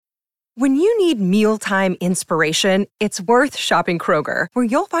When you need mealtime inspiration, it's worth shopping Kroger, where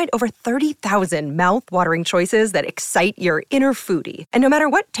you'll find over 30,000 mouth-watering choices that excite your inner foodie. And no matter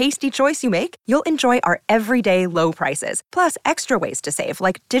what tasty choice you make, you'll enjoy our everyday low prices, plus extra ways to save,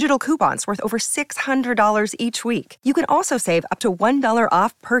 like digital coupons worth over $600 each week. You can also save up to $1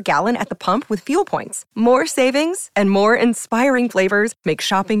 off per gallon at the pump with fuel points. More savings and more inspiring flavors make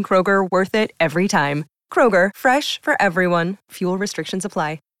shopping Kroger worth it every time. Kroger, fresh for everyone. Fuel restrictions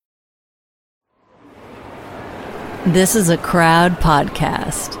apply. This is a Crowd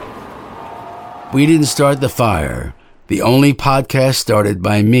podcast. We Didn't Start the Fire, the only podcast started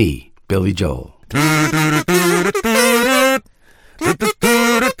by me, Billy Joel.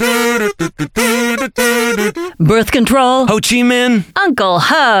 Birth control. Ho Chi Minh. Uncle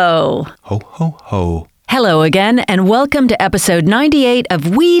Ho. Ho, ho, ho. Hello again, and welcome to episode 98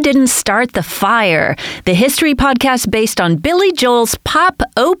 of We Didn't Start the Fire, the history podcast based on Billy Joel's pop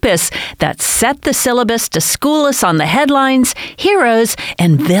opus that set the syllabus to school us on the headlines, heroes,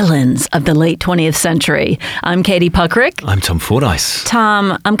 and villains of the late 20th century. I'm Katie Puckrick. I'm Tom Fordyce.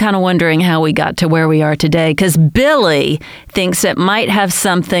 Tom, I'm kind of wondering how we got to where we are today, because Billy thinks it might have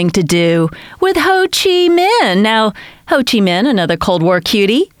something to do with Ho Chi Minh. Now, Ho Chi Minh, another Cold War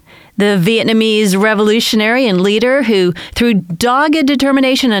cutie, the Vietnamese revolutionary and leader who, through dogged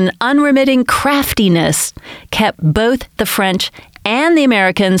determination and unremitting craftiness, kept both the French and the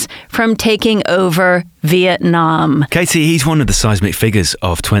Americans from taking over Vietnam. Katie, he's one of the seismic figures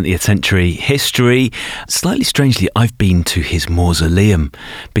of 20th century history. Slightly strangely, I've been to his mausoleum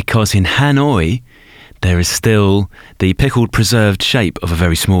because in Hanoi, there is still the pickled, preserved shape of a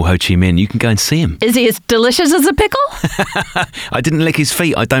very small Ho Chi Minh. You can go and see him. Is he as delicious as a pickle? I didn't lick his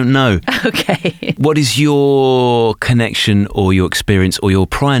feet. I don't know. Okay. What is your connection or your experience or your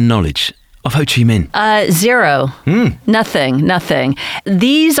prior knowledge of Ho Chi Minh? Zero. Nothing.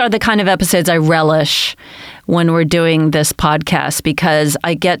 These are the kind of episodes I relish when we're doing this podcast because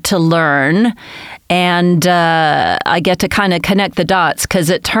I get to learn and I get to kind of connect the dots because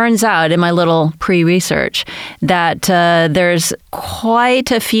it turns out in my little pre-research that there's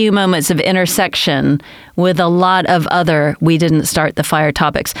quite a few moments of intersection with a lot of other We Didn't Start the Fire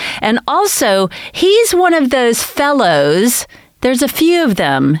topics. And also, he's one of those fellows. There's a few of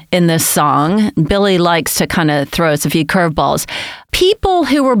them in this song. Billy likes to kind of throw us a few curveballs. People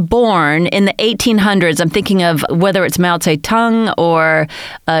who were born in the 1800s, I'm thinking of whether it's Mao Zedong or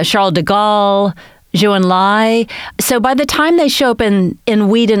Charles de Gaulle, Zhou Enlai. So by the time they show up in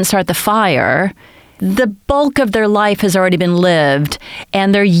We Didn't Start the Fire, the bulk of their life has already been lived,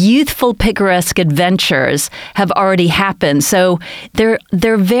 and their youthful picaresque adventures have already happened. So they're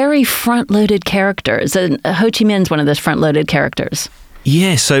very front-loaded characters, and Ho Chi Minh's one of those front-loaded characters.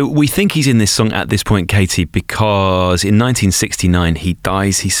 Yeah, so we think he's in this song at this point, Katie, because in 1969 he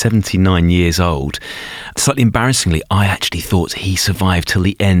dies. He's 79 years old. Slightly embarrassingly, I actually thought he survived till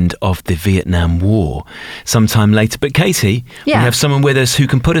the end of the Vietnam War sometime later. But Katie, we have someone with us who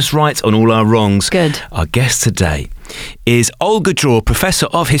can put us right on all our wrongs. Good. Our guest today is Olga Draw, Professor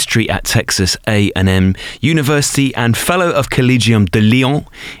of History at Texas A&M University and Fellow of Collegium de Lyon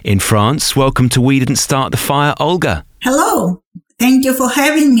in France. Welcome to We Didn't Start the Fire, Olga. Hello. Thank you for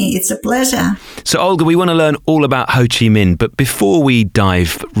having me. It's a pleasure. So, Olga, we want to learn all about Ho Chi Minh, but before we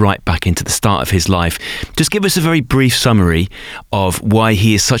dive right back into the start of his life, just give us a very brief summary of why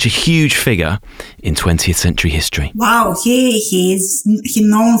he is such a huge figure in 20th century history. Wow, he's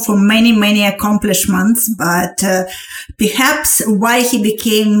known for many accomplishments, but perhaps why he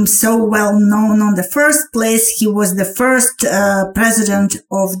became so well known on the first place, he was the first president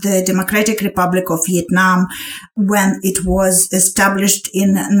of the Democratic Republic of Vietnam when it was established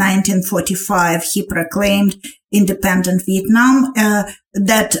in 1945. He proclaimed independent Vietnam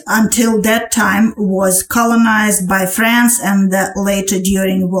that until that time was colonized by France and later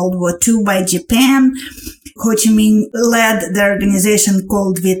during World War II by Japan. Ho Chi Minh led the organization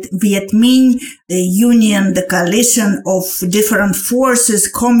called Viet Minh, the union, the coalition of different forces,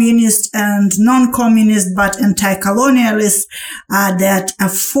 communist and non-communist, but anti-colonialists that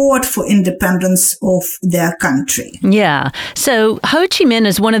fought for independence of their country. Yeah. So Ho Chi Minh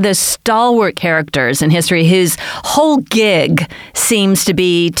is one of those stalwart characters in history whose whole gig seems to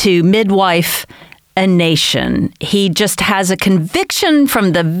be to midwife a nation. He just has a conviction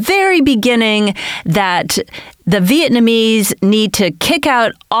from the very beginning that the Vietnamese need to kick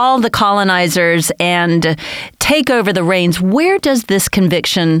out all the colonizers and take over the reins. Where does this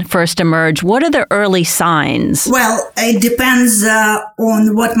conviction first emerge? What are the early signs? Well, it depends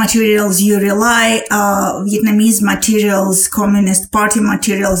on what materials you rely. Vietnamese materials, Communist Party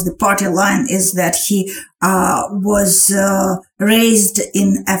materials, the party line is that he was raised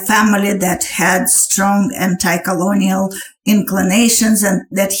in a family that had strong anti-colonial inclinations and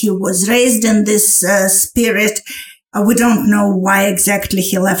that he was raised in this spirit. We don't know why exactly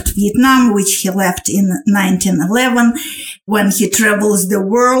he left Vietnam, which he left in 1911. When he travels the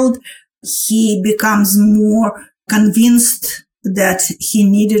world, he becomes more convinced that he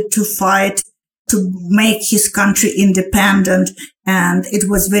needed to fight to make his country independent, and it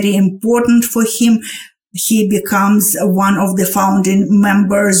was very important for him. He becomes one of the founding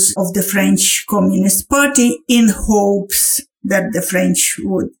members of the French Communist Party in hopes that the French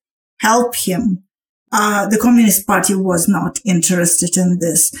would help him. The Communist Party was not interested in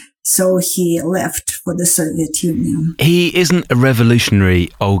this, so he left for the Soviet Union. He isn't a revolutionary,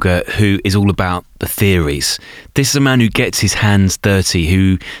 Olga, who is all about the theories. This is a man who gets his hands dirty,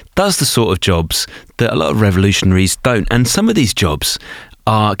 who does the sort of jobs that a lot of revolutionaries don't. And some of these jobs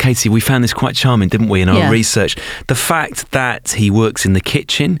are, Katie, we found this quite charming, didn't we, in our research? The fact that he works in the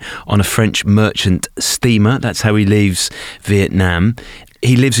kitchen on a French merchant steamer, that's how he leaves Vietnam.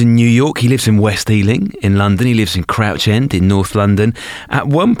 He lives in New York, he lives in West Ealing in London, he lives in Crouch End in North London. At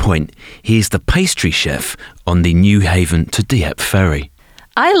one point, he is the pastry chef on the New Haven to Dieppe ferry.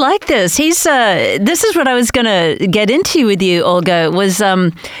 I like this. This is what I was going to get into with you, Olga, was,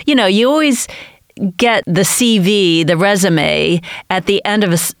 you always get the CV, the resume, at the end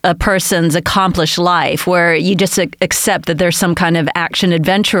of a person's accomplished life, where you just accept that there's some kind of action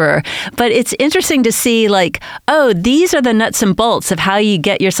adventurer. But it's interesting to see, these are the nuts and bolts of how you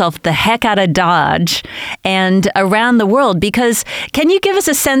get yourself the heck out of Dodge and around the world. Because can you give us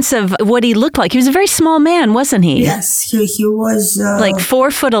a sense of what he looked like? He was a very small man, wasn't he? Yes, he was...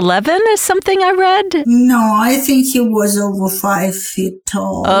 4'11" is something I read? No, I think he was over 5 feet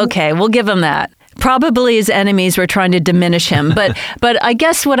tall. Okay, we'll give him that. Probably his enemies were trying to diminish him. But I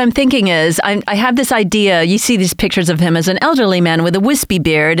guess what I'm thinking is I have this idea. You see these pictures of him as an elderly man with a wispy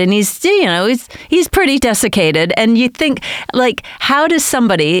beard, and he's pretty desiccated. And you think, how does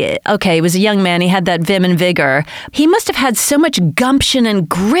somebody, he was a young man, he had that vim and vigor. He must have had so much gumption and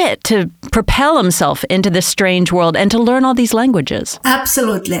grit to propel himself into this strange world and to learn all these languages.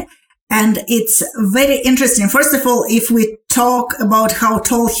 Absolutely. And it's very interesting. First of all, if we talk about how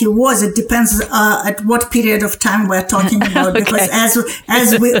tall he was, it depends at what period of time we're talking about. Okay. Because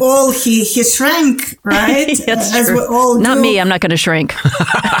as we all, he shrank, right? That's true. We all do. Not me. I'm not going to shrink.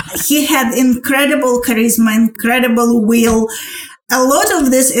 He had incredible charisma, incredible will. A lot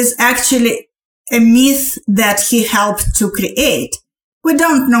of this is actually a myth that he helped to create. We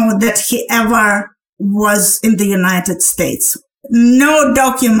don't know that he ever was in the United States. No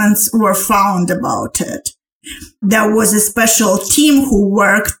documents were found about it. There was a special team who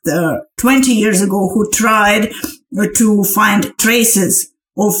worked 20 years ago who tried to find traces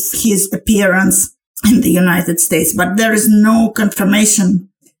of his appearance in the United States, but there is no confirmation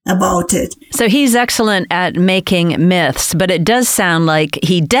about it. So he's excellent at making myths, but it does sound like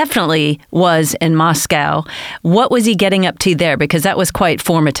he definitely was in Moscow. What was he getting up to there? Because that was quite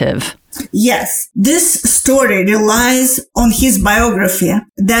formative. Yes, this story relies on his biography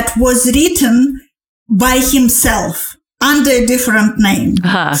that was written by himself under a different name.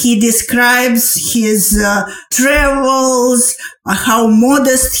 Uh-huh. He describes his travels, how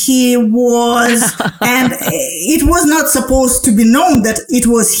modest he was, and it was not supposed to be known that it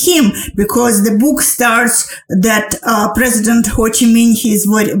was him, because the book starts that President Ho Chi Minh, he is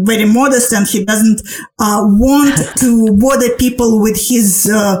very, very modest and he doesn't want to bother people with his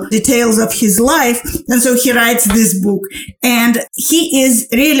details of his life, and so he writes this book. And he is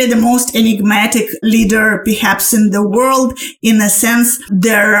really the most enigmatic leader perhaps in the world. In a sense,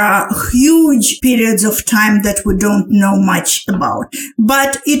 there are huge periods of time that we don't know much about.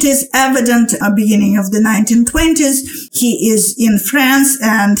 But it is evident at the beginning of the 1920s, he is in France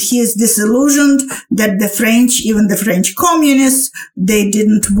and he is disillusioned that the French, even the French communists, they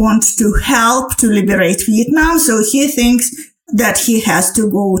didn't want to help to liberate Vietnam. So he thinks that he has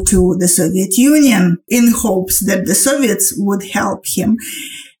to go to the Soviet Union in hopes that the Soviets would help him.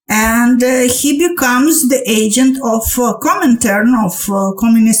 And he becomes the agent of Comintern, of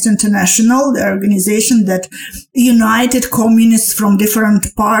Communist International, the organization that united communists from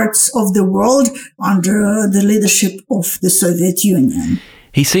different parts of the world under the leadership of the Soviet Union.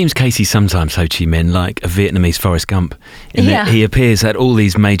 He seems, Casey, sometimes, Ho Chi Minh, like a Vietnamese Forrest Gump. In Yeah. that he appears at all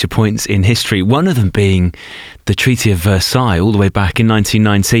these major points in history, one of them being the Treaty of Versailles, all the way back in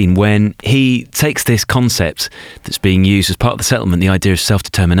 1919, when he takes this concept that's being used as part of the settlement, the idea of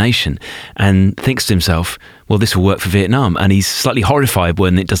self-determination, and thinks to himself, well, this will work for Vietnam. And he's slightly horrified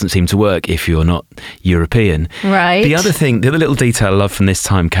when it doesn't seem to work if you're not European. Right. The other little detail I love from this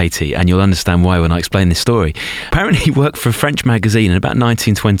time, Katie, and you'll understand why when I explain this story. Apparently he worked for a French magazine in about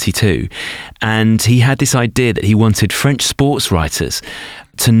 1922, and he had this idea that he wanted French sports writers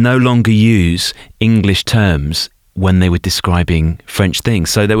to no longer use English terms when they were describing French things.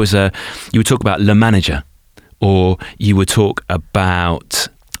 So you would talk about le manager, or you would talk about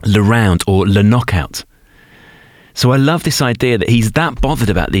le round or le knockout. So I love this idea that he's that bothered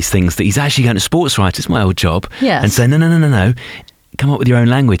about these things that he's actually going to sports writers, my old job, Yes. and say, no, come up with your own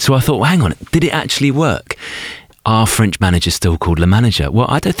language. So I thought, well, hang on, did it actually work? Are French managers still called le manager? Well,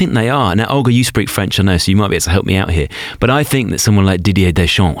 I don't think they are. Now, Olga, you speak French, I know, so you might be able to help me out here. But I think that someone like Didier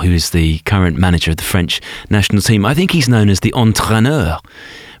Deschamps, who is the current manager of the French national team, I think he's known as the entraîneur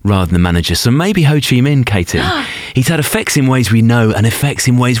rather than the manager. So maybe Ho Chi Minh, Katie, he's had effects in ways we know and effects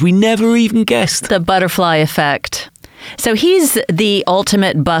in ways we never even guessed. The butterfly effect. So he's the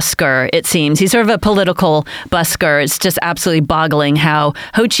ultimate busker, it seems. He's sort of a political busker. It's just absolutely boggling how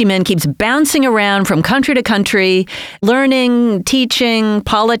Ho Chi Minh keeps bouncing around from country to country, learning, teaching,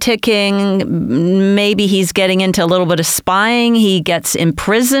 politicking. Maybe he's getting into a little bit of spying. He gets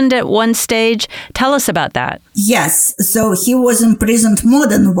imprisoned at one stage. Tell us about that. Yes, so he was imprisoned more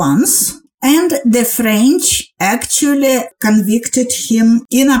than once. And the French actually convicted him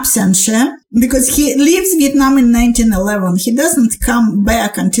in absentia because he leaves Vietnam in 1911. He doesn't come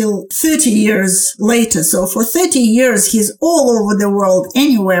back until 30 years later. So for 30 years, he's all over the world,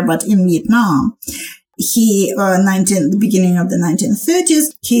 anywhere but in Vietnam. The beginning of the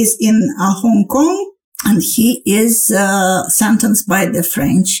 1930s, he's in Hong Kong, and he is sentenced by the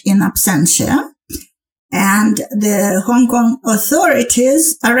French in absentia. And the Hong Kong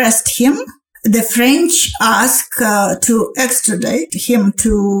authorities arrest him. The French ask to extradite him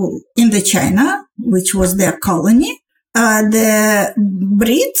to Indochina, which was their colony. The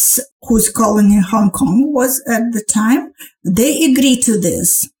Brits, whose colony Hong Kong was at the time, they agree to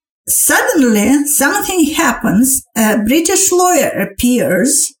this. Suddenly, something happens. A British lawyer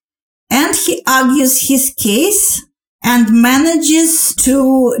appears, and he argues his case and manages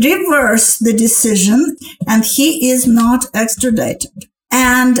to reverse the decision, and he is not extradited.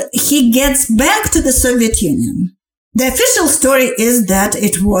 And he gets back to the Soviet Union. The official story is that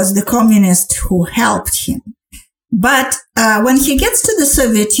it was the communists who helped him. But when he gets to the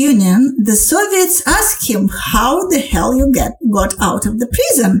Soviet Union, the Soviets ask him, how the hell you got out of the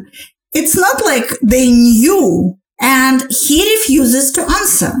prison? It's not like they knew, and he refuses to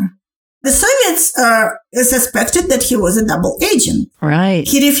answer. The Soviets suspected that he was a double agent. Right.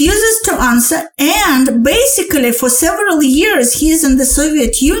 He refuses to answer, and basically for several years he is in the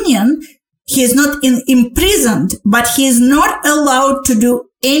Soviet Union. He is not imprisoned, but he is not allowed to do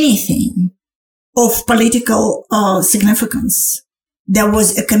anything of political significance. There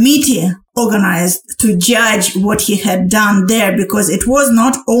was a committee organized to judge what he had done there, because it was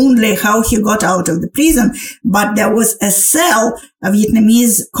not only how he got out of the prison, but there was a cell, a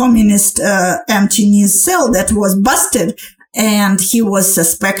Vietnamese communist Chinese cell that was busted, and he was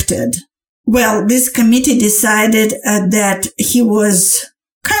suspected. Well, this committee decided that he was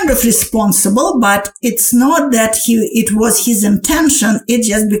kind of responsible, but it's not that it was his intention. It's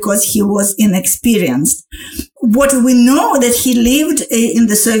just because he was inexperienced. What we know that he lived in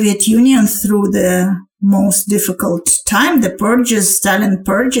the Soviet Union through the most difficult time, the purges, Stalin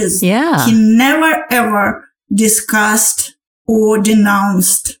purges. Yeah. He never ever discussed or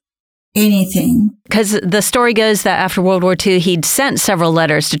denounced anything. Because the story goes that after World War II, he'd sent several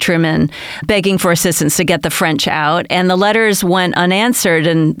letters to Truman begging for assistance to get the French out. And the letters went unanswered.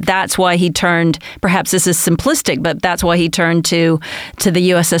 And that's why he turned, perhaps this is simplistic, but that's why he turned to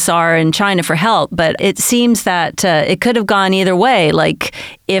the USSR and China for help. But it seems that it could have gone either way. Like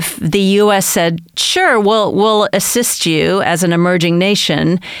if the U.S. said, sure, we'll assist you as an emerging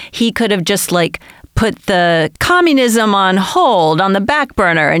nation, he could have just put the communism on hold, on the back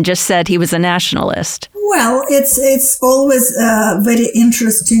burner, and just said he was a nationalist. Well, it's always very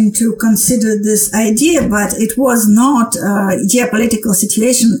interesting to consider this idea, but it was not, geopolitical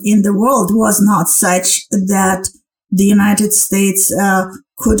situation in the world was not such that the United States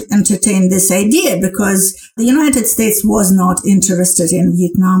could entertain this idea, because the United States was not interested in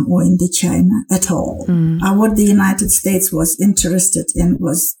Vietnam or Indochina at all. What the United States was interested in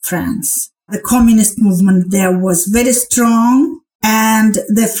was France. The communist movement there was very strong. And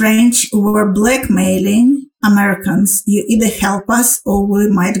the French were blackmailing Americans. You either help us or we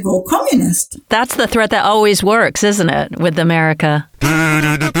might go communist. That's the threat that always works, isn't it, with America?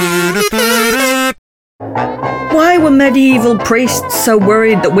 Why were medieval priests so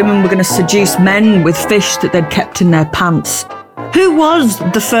worried that women were going to seduce men with fish that they'd kept in their pants? Who was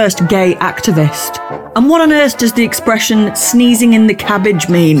the first gay activist? And what on earth does the expression sneezing in the cabbage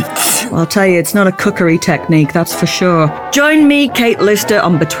mean? Well, I'll tell you, it's not a cookery technique, that's for sure. Join me, Kate Lister,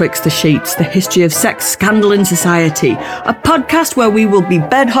 on Betwixt the Sheets, the history of sex scandal in society, a podcast where we will be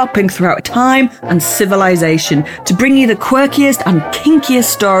bed hopping throughout time and civilization to bring you the quirkiest and kinkiest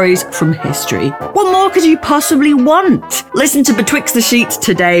stories from history. What more could you possibly want? Listen to Betwixt the Sheets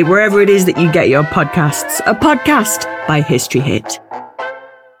today, wherever it is that you get your podcasts. A podcast by History Hit.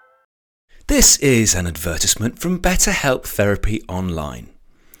 This is an advertisement from BetterHelp Therapy Online.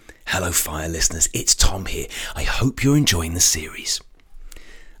 Hello Fire listeners, it's Tom here. I hope you're enjoying the series.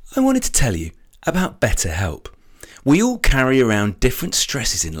 I wanted to tell you about BetterHelp. We all carry around different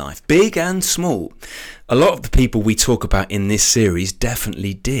stresses in life, big and small. A lot of the people we talk about in this series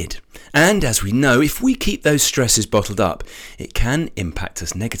definitely did. And as we know, if we keep those stresses bottled up, it can impact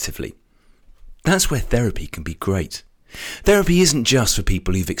us negatively. That's where therapy can be great. Therapy isn't just for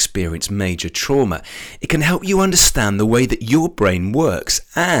people who've experienced major trauma. It can help you understand the way that your brain works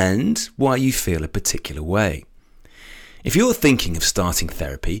and why you feel a particular way. If you're thinking of starting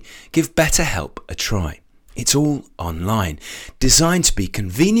therapy, give BetterHelp a try. It's all online, designed to be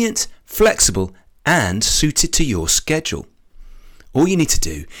convenient, flexible, and suited to your schedule. All you need to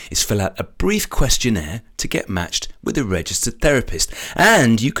do is fill out a brief questionnaire to get matched with a registered therapist,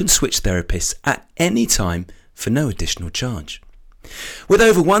 and you can switch therapists at any time for no additional charge. With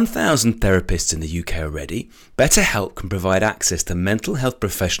over 1,000 therapists in the UK already, BetterHelp can provide access to mental health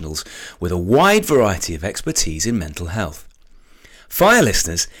professionals with a wide variety of expertise in mental health. Fire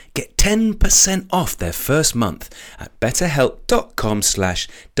listeners get 10% off their first month at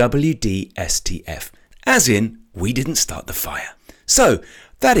betterhelp.com/WDSTF, as in, we didn't start the fire. So,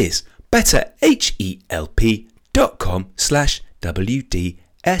 that is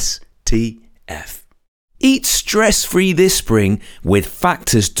betterhelp.com/WDSTF. Eat stress-free this spring with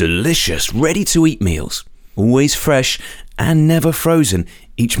Factor's delicious ready-to-eat meals. Always fresh and never frozen,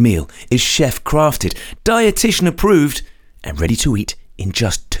 each meal is chef-crafted, dietitian-approved, and ready to eat in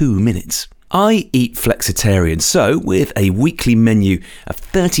just 2 minutes. I eat flexitarian, so with a weekly menu of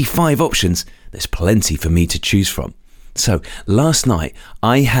 35 options, there's plenty for me to choose from. So last night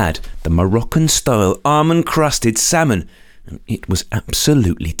I had the Moroccan-style almond-crusted salmon, and it was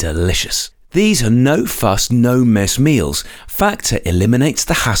absolutely delicious. These are no-fuss, no-mess meals. Factor eliminates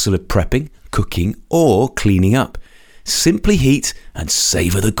the hassle of prepping, cooking or cleaning up. Simply heat and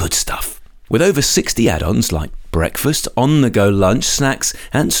savour the good stuff. With over 60 add-ons like breakfast, on-the-go lunch, snacks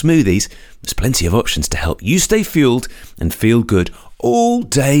and smoothies, there's plenty of options to help you stay fueled and feel good all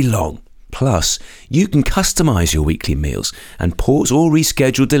day long. Plus, you can customise your weekly meals and pause or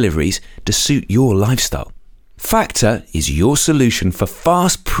reschedule deliveries to suit your lifestyle. Factor is your solution for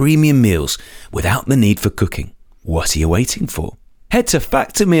fast premium meals without the need for cooking. What are you waiting for? Head to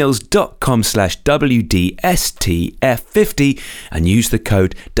factormeals.com/WDSTF50 and use the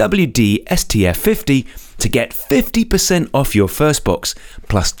code WDSTF50 to get 50% off your first box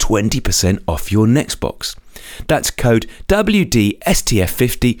plus 20% off your next box. That's code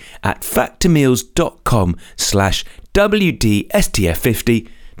WDSTF50 at factormeals.com/WDSTF50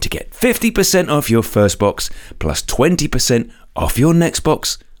 to get 50% off your first box plus 20% off your next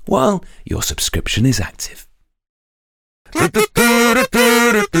box while your subscription is active.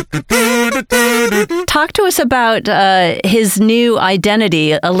 Talk to us about his new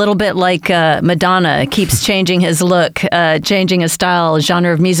identity, a little bit like Madonna keeps changing his look, changing his style,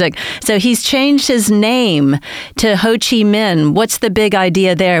 genre of music. So he's changed his name to Ho Chi Minh. What's the big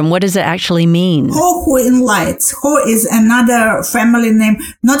idea there and what does it actually mean? Ho Huynh Lights. Ho is another family name,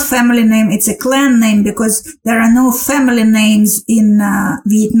 not family name, it's a clan name because there are no family names in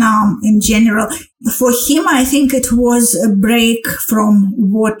Vietnam in general. For him, I think it was a break from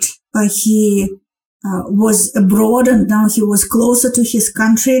what he was abroad and now he was closer to his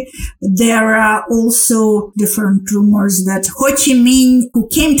country. There are also different rumors that Ho Chi Minh, who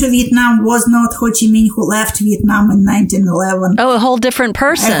came to Vietnam, was not Ho Chi Minh who left Vietnam in 1911. Oh, a whole different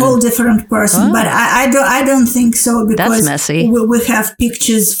person. A whole different person. Oh. But I don't think so because that's messy. We have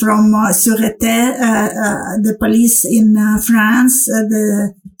pictures from Sûreté, the police in France,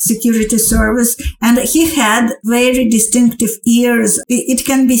 the security service, and he had very distinctive ears. It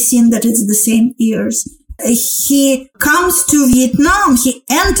can be seen that it's the same ears. he comes to Vietnam, he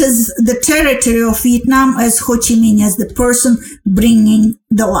enters the territory of Vietnam as Ho Chi Minh, as the person bringing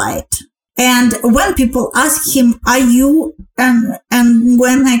the light. And when people ask him, are you and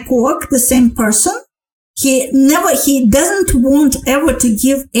Nguyen Ai Quoc the same person? He doesn't want ever to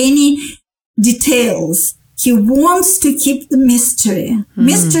give any details. He wants to keep the mystery.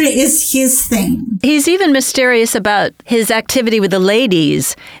 Mystery is his thing. He's even mysterious about his activity with the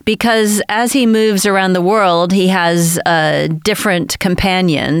ladies, because as he moves around the world, he has different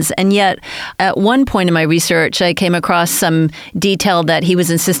companions. And yet, at one point in my research, I came across some detail that he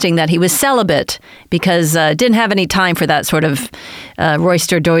was insisting that he was celibate because didn't have any time for that sort of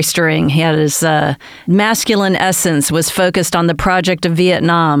roister-doistering. He had his masculine essence was focused on the project of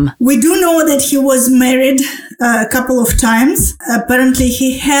Vietnam. We do know that he was married a couple of times. Apparently,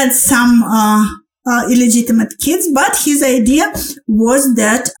 he had some illegitimate kids, but his idea was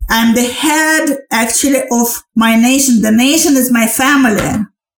that I'm the head, actually, of my nation. The nation is my family.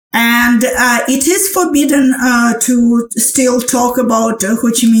 And it is forbidden to still talk about Ho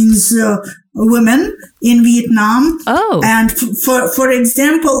Chi Minh's women in Vietnam. Oh. And for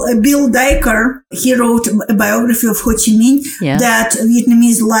example, Bill Diker, he wrote a biography of Ho Chi Minh that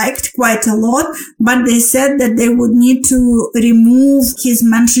Vietnamese liked quite a lot, but they said that they would need to remove his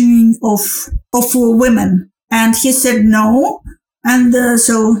mentioning of women. And he said no. And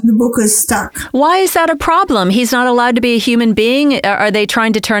so the book is stuck. Why is that a problem? He's not allowed to be a human being? Are they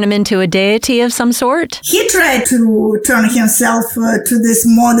trying to turn him into a deity of some sort? He tried to turn himself to this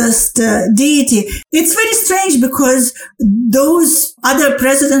modest deity. It's very strange because those other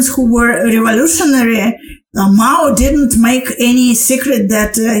presidents who were revolutionary, Mao didn't make any secret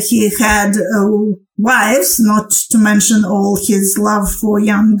that he had wives, not to mention all his love for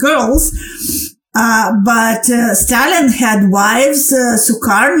young girls. But Stalin had wives,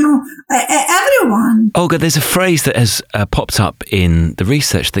 Sukarno, everyone. Olga, there's a phrase that has popped up in the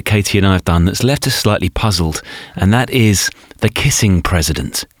research that Katie and I have done that's left us slightly puzzled, and that is the kissing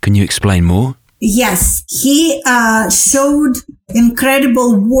president. Can you explain more? Yes, he showed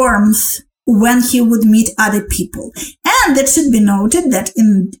incredible warmth when he would meet other people. And it should be noted that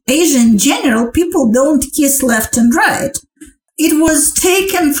in Asia in general, people don't kiss left and right. It was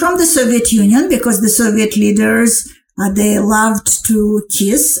taken from the Soviet Union because the Soviet leaders, they loved to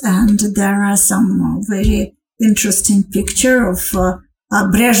kiss. And there are some very interesting picture of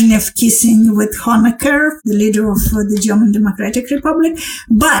Brezhnev kissing with Honecker, the leader of the German Democratic Republic.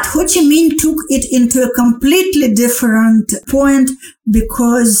 But Ho Chi Minh took it into a completely different point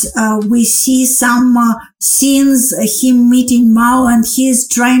because we see some scenes, him meeting Mao, and he's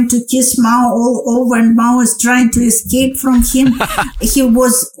trying to kiss Mao all over, and Mao is trying to escape from him. He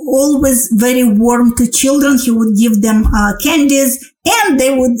was always very warm to children. He would give them candies, and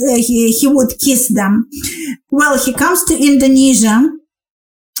they would he would kiss them. Well, he comes to Indonesia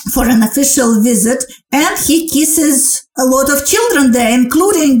for an official visit, and he kisses a lot of children there,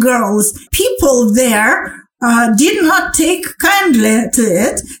 including girls. People there did not take kindly to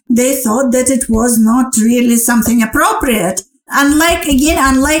it. They thought that it was not really something appropriate.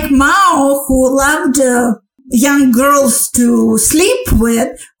 Unlike Mao, who loved young girls to sleep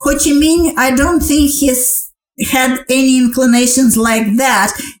with, Ho Chi Minh, I don't think he's had any inclinations like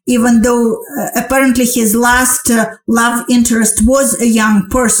that, even though apparently his last love interest was a young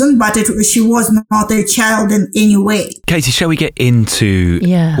person, but she was not a child in any way. Katie, shall we get into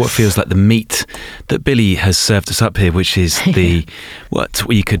what feels like the meat that Billy has served us up here, which is the what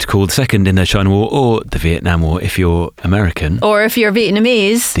you could call the Second Indochina War, or the Vietnam War if you're American. Or if you're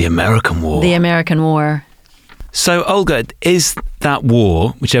Vietnamese. The American War. The American War. So, Olga, is that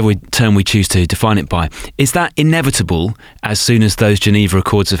war, whichever term we choose to define it by, is that inevitable as soon as those Geneva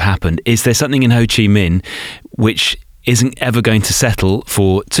Accords have happened? Is there something in Ho Chi Minh which isn't ever going to settle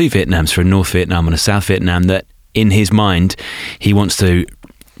for two Vietnams, for a North Vietnam and a South Vietnam, that in his mind he wants to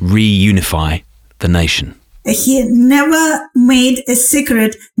reunify the nation? He never made a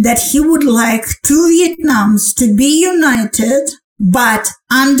secret that he would like two Vietnams to be united, but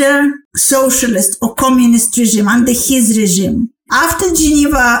under socialist or communist regime, under his regime. After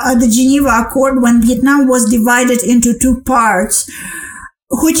the Geneva Accord, when Vietnam was divided into two parts,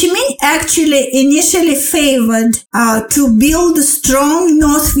 Ho Chi Minh actually initially favored to build a strong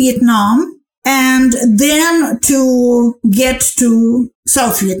North Vietnam and then to get to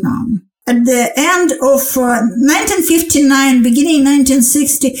South Vietnam. At the end of 1959, beginning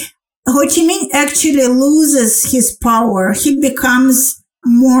 1960, Ho Chi Minh actually loses his power. He becomes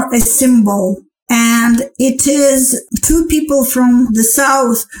more a symbol. And it is two people from the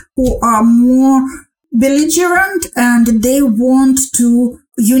South who are more belligerent, and they want to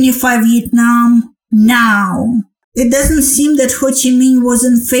unify Vietnam Now, it doesn't seem that Ho Chi Minh was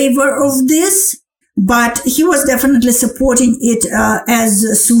in favor of this, but he was definitely supporting it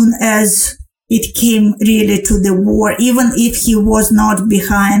as soon as it came really to the war, even if he was not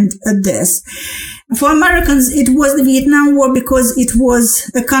behind this. For Americans, it was the Vietnam War because it was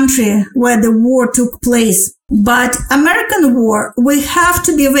a country where the war took place. But American war, we have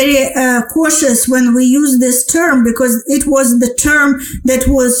to be very cautious when we use this term because it was the term that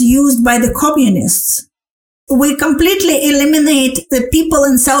was used by the communists. We completely eliminate the people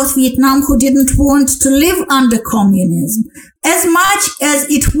in South Vietnam who didn't want to live under communism. As much as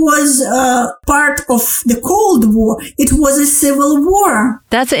it was part of the Cold War, it was a civil war.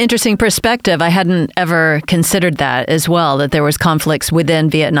 That's an interesting perspective. I hadn't ever considered that as well, that there was conflicts within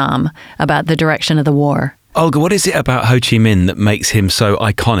Vietnam about the direction of the war. Olga, what is it about Ho Chi Minh that makes him so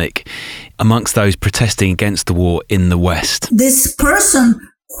iconic amongst those protesting against the war in the West? This person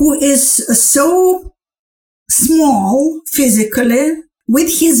who is so small physically,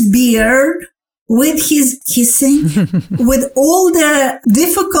 with his beard, with his kissing, with all the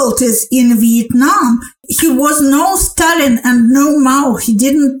difficulties in Vietnam, he was no Stalin and no Mao. He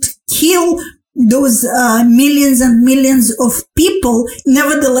didn't kill those millions and millions of people.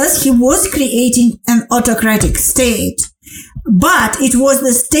 Nevertheless, he was creating an autocratic state. But it was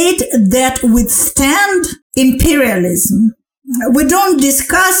the state that withstand imperialism. We don't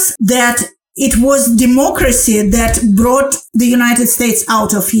discuss that it was democracy that brought the United States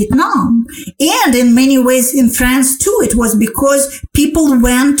out of Vietnam. And in many ways in France too, it was because people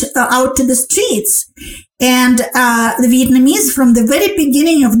went out to the streets. And the Vietnamese, from the very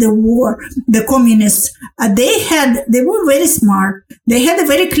beginning of the war, the communists, they were very smart. They had a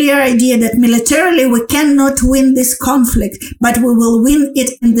very clear idea that militarily we cannot win this conflict, but we will win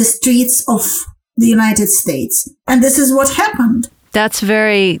it in the streets of the United States. And this is what happened. That's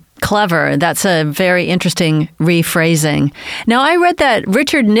very clever. That's a very interesting rephrasing. Now, I read that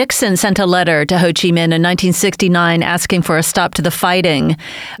Richard Nixon sent a letter to Ho Chi Minh in 1969 asking for a stop to the fighting.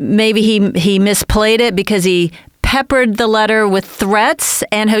 Maybe he misplayed it because he peppered the letter with threats,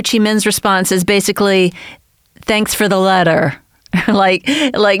 and Ho Chi Minh's response is basically, thanks for the letter.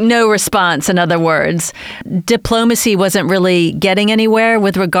 like no response, in other words. Diplomacy wasn't really getting anywhere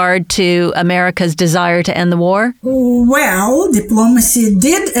with regard to America's desire to end the war? Well, diplomacy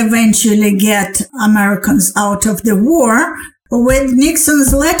did eventually get Americans out of the war. With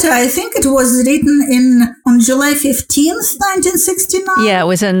Nixon's letter, I think it was written on July 15th, 1969. Yeah, it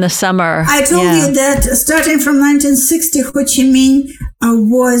was in the summer. I told you that starting from 1960, Ho Chi Minh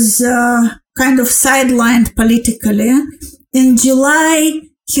was kind of sidelined politically. In July,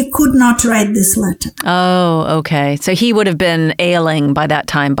 he could not write this letter. Oh, okay. So he would have been ailing by that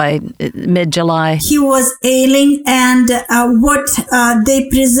time, by mid-July. He was ailing, and what they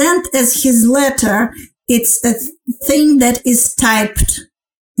present as his letter, it's a thing that is typed.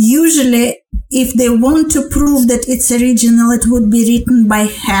 Usually, if they want to prove that it's original, it would be written by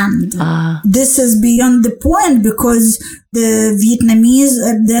hand. This is beyond the point because the Vietnamese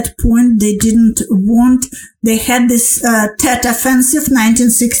at that point, they had this Tet Offensive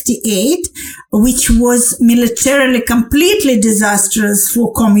 1968, which was militarily completely disastrous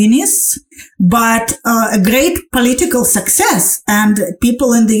for communists, but a great political success. And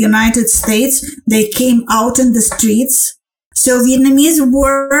people in the United States, they came out in the streets. So Vietnamese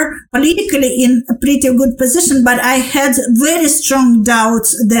were politically in a pretty good position, but I had very strong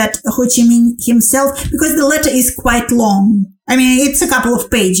doubts that Ho Chi Minh himself, because the letter is quite long. I mean, it's a couple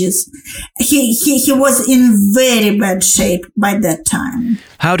of pages. He was in very bad shape by that time.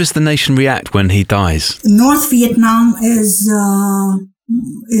 How does the nation react when he dies? North Vietnam is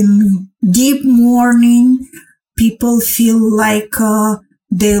in deep mourning. People feel like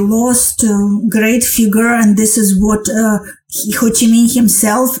they lost a great figure, and this is what Ho Chi Minh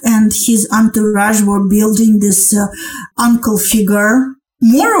himself and his entourage were building, this uncle figure.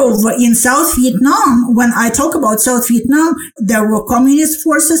 Moreover, in South Vietnam, when I talk about South Vietnam, there were communist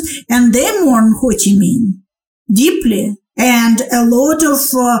forces, and they mourn Ho Chi Minh deeply. And a lot of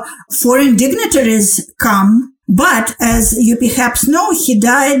foreign dignitaries come. But as you perhaps know, he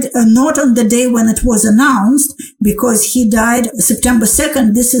died not on the day when it was announced, because he died September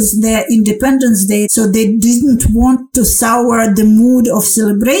 2nd. This is their Independence Day. So they didn't want to sour the mood of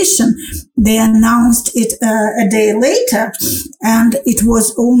celebration. They announced it a day later. And it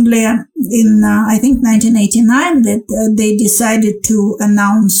was only in, I think, 1989 that they decided to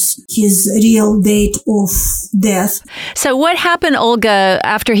announce his real date of death. So what happened, Olga,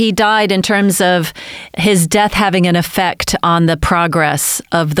 after he died in terms of his death having an effect on the progress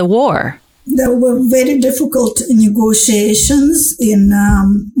of the war? There were very difficult negotiations in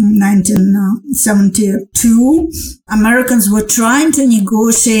 1972. Americans were trying to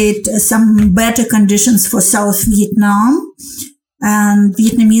negotiate some better conditions for South Vietnam, and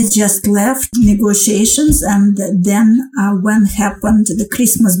Vietnamese just left negotiations. And then when happened the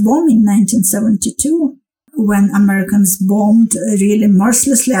Christmas bomb in 1972, when Americans bombed really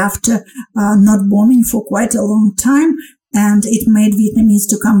mercilessly after not bombing for quite a long time, and it made Vietnamese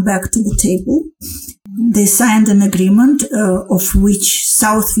to come back to the table. They signed an agreement of which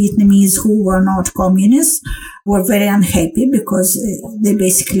South Vietnamese, who were not communists, were very unhappy because they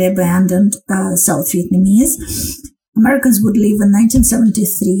basically abandoned South Vietnamese. Americans would leave in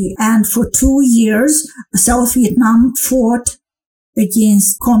 1973, and for 2 years, South Vietnam fought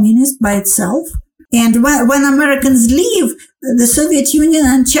against communists by itself. And when Americans leave, the Soviet Union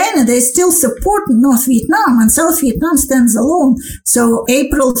and China, they still support North Vietnam, and South Vietnam stands alone. So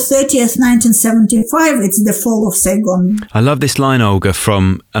April 30th, 1975, it's the fall of Saigon. I love this line, Olga,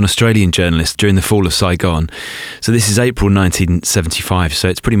 from an Australian journalist during the fall of Saigon. So this is April 1975, so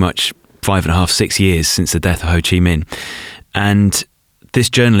it's pretty much 5.5, 6 years since the death of Ho Chi Minh. And this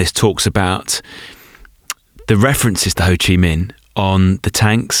journalist talks about the references to Ho Chi Minh on the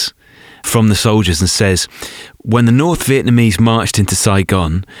tanks from the soldiers, and says, when the North Vietnamese marched into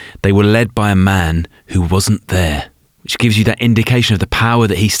Saigon, they were led by a man who wasn't there, which gives you that indication of the power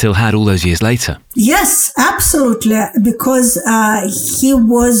that he still had all those years later. Yes, absolutely, because he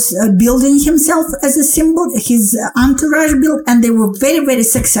was building himself as a symbol, his entourage built, and they were very, very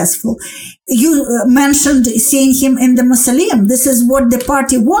successful. You mentioned seeing him in the mausoleum. This is what the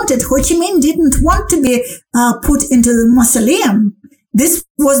party wanted. Ho Chi Minh didn't want to be put into the mausoleum. This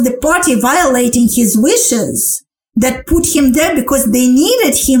was the party violating his wishes that put him there because they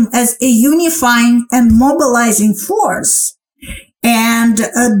needed him as a unifying and mobilizing force. And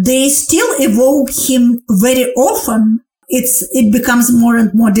they still evoke him very often. It becomes more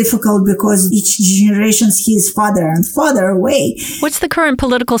and more difficult because each generation he is farther and farther away. What's the current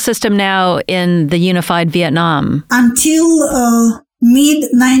political system now in the unified Vietnam? Until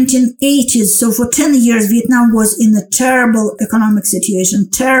mid-1980s, so for 10 years, Vietnam was in a terrible economic situation,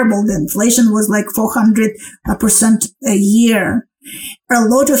 terrible. The inflation was like 400% a year. A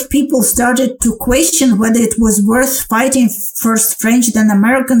lot of people started to question whether it was worth fighting first French then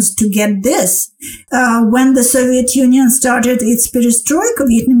Americans to get this. When the Soviet Union started its perestroika,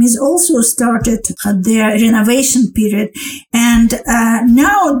 Vietnamese also started their renovation period. And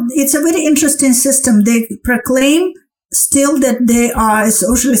now it's a very interesting system. They proclaim still that they are a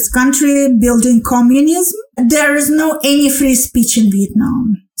socialist country building communism. There is no any free speech in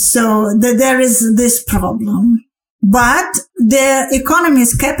Vietnam. So there is this problem. But the economy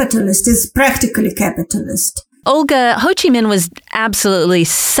is capitalist, is practically capitalist. Olga, Ho Chi Minh was absolutely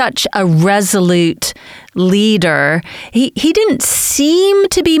such a resolute leader. He didn't seem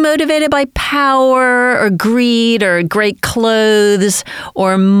to be motivated by power or greed or great clothes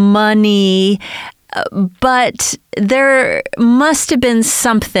or money. But there must have been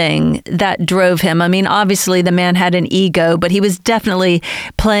something that drove him. I mean, obviously the man had an ego, but he was definitely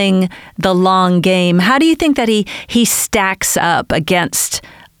playing the long game. How do you think that he stacks up against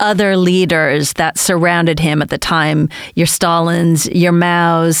other leaders that surrounded him at the time? Your Stalins, your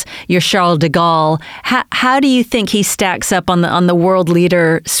Maos, your Charles de Gaulle. How do you think he stacks up on the world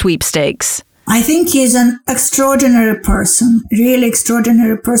leader sweepstakes? I think he's an extraordinary person, really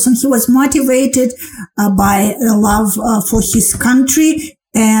extraordinary person. He was motivated by a love for his country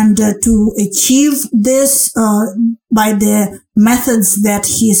and to achieve this by the methods that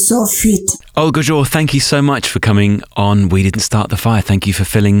he saw fit. Olga Zhor, thank you so much for coming on We Didn't Start the Fire. Thank you for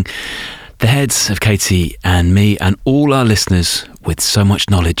filling the heads of Katie and me and all our listeners with so much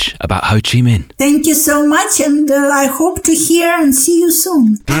knowledge about Ho Chi Minh. Thank you so much, and I hope to hear and see you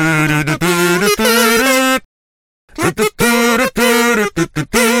soon. I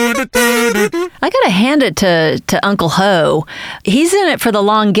gotta hand it to Uncle Ho. He's in it for the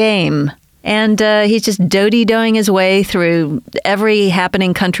long game. And he's just doty-doing his way through every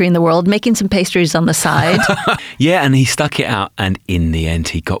happening country in the world, making some pastries on the side. Yeah, and he stuck it out, and in the end,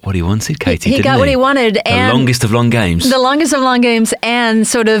 he got what he wanted, Katie, He got what he wanted. The longest of long games. The longest of long games, and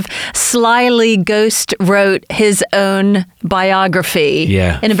sort of slyly ghost wrote his own biography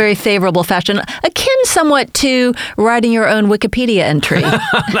in a very favorable fashion, akin somewhat to writing your own Wikipedia entry.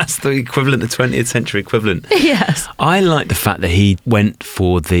 That's the equivalent, the 20th century equivalent. Yes. I like the fact that he went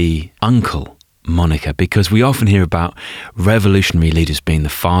for the uncle moniker, because we often hear about revolutionary leaders being the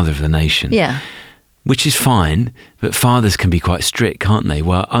father of the nation. Yeah. Which is fine, but fathers can be quite strict, can't they?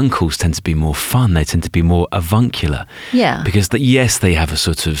 Well, uncles tend to be more fun. They tend to be more avuncular. Yeah. Because, yes, they have a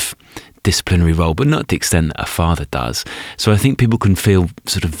sort of disciplinary role, but not to the extent that a father does. So I think people can feel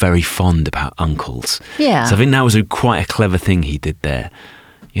sort of very fond about uncles. Yeah. So I think that was quite a clever thing he did there.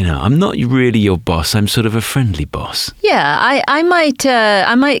 You know, I'm not really your boss. I'm sort of a friendly boss. Yeah, I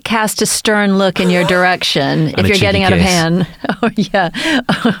might cast a stern look in your direction if you're getting out of hand.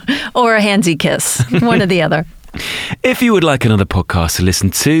 Or a handsy kiss, one or the other. If you would like another podcast to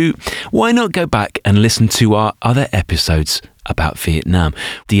listen to, why not go back and listen to our other episodes about Vietnam?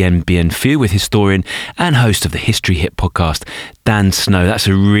 Dien Bien Phu with historian and host of the History Hit podcast, Dan Snow. That's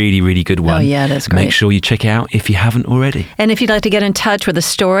a really, really good one. Oh, yeah, that's great. Make sure you check it out if you haven't already. And if you'd like to get in touch with a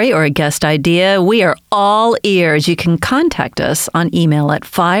story or a guest idea, we are all ears. You can contact us on email at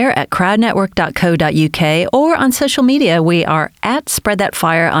fire@crowdnetwork.co.uk or on social media. We are at Spread That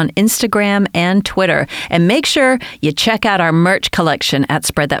Fire on Instagram and Twitter. And make sure you check out our merch collection at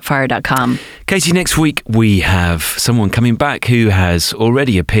spreadthatfire.com. Katie, next week we have someone coming back who has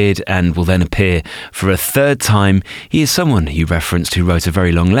already appeared and will then appear for a third time. He is someone you referenced who wrote a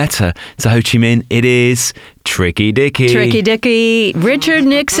very long letter to Ho Chi Minh. It is Tricky Dicky. Tricky Dicky. Richard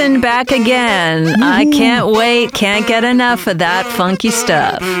Nixon back again. I can't wait. Can't get enough of that funky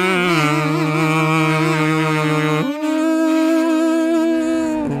stuff.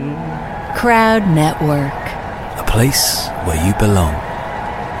 Crowd Network. A place where you belong.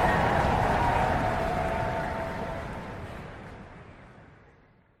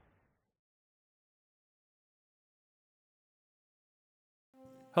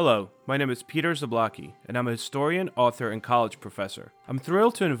 Hello, my name is Peter Zablocki, and I'm a historian, author, and college professor. I'm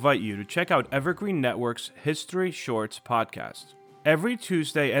thrilled to invite you to check out Evergreen Network's History Shorts podcast. Every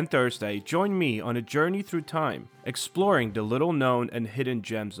Tuesday and Thursday, join me on a journey through time, exploring the little-known and hidden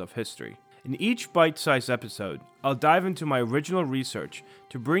gems of history. In each bite-sized episode, I'll dive into my original research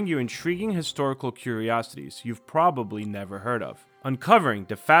to bring you intriguing historical curiosities you've probably never heard of, uncovering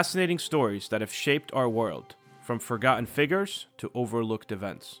the fascinating stories that have shaped our world. From forgotten figures to overlooked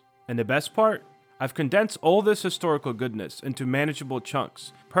events. And the best part? I've condensed all this historical goodness into manageable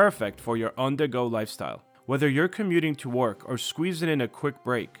chunks, perfect for your on-the-go lifestyle. Whether you're commuting to work or squeezing in a quick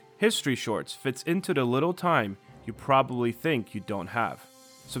break, History Shorts fits into the little time you probably think you don't have.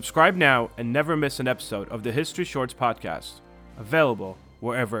 Subscribe now and never miss an episode of the History Shorts podcast, available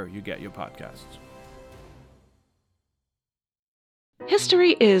wherever you get your podcasts.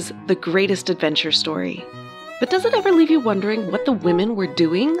 History is the greatest adventure story. But does it ever leave you wondering what the women were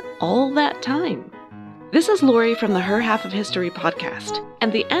doing all that time? This is Lori from the Her Half of History podcast,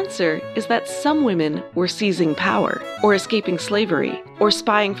 and the answer is that some women were seizing power, or escaping slavery, or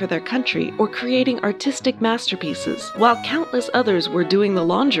spying for their country, or creating artistic masterpieces, while countless others were doing the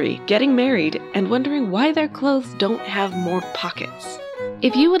laundry, getting married, and wondering why their clothes don't have more pockets.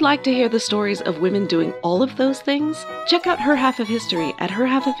 If you would like to hear the stories of women doing all of those things, check out Her Half of History at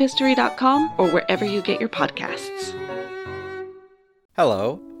herhalfofhistory.com or wherever you get your podcasts.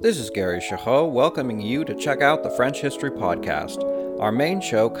 Hello, this is Gary Chahot welcoming you to check out the French History Podcast. Our main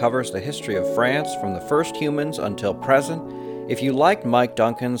show covers the history of France from the first humans until present. If you liked Mike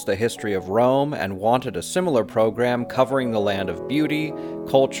Duncan's The History of Rome and wanted a similar program covering the land of beauty,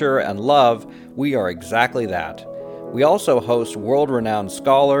 culture, and love, we are exactly that. We also host world-renowned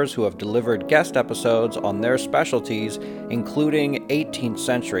scholars who have delivered guest episodes on their specialties, including 18th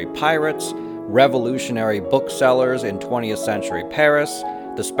century pirates, revolutionary booksellers in 20th century Paris,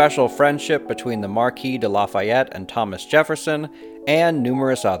 the special friendship between the Marquis de Lafayette and Thomas Jefferson, and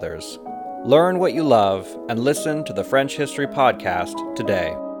numerous others. Learn what you love and listen to the French History Podcast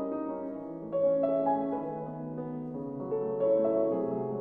today.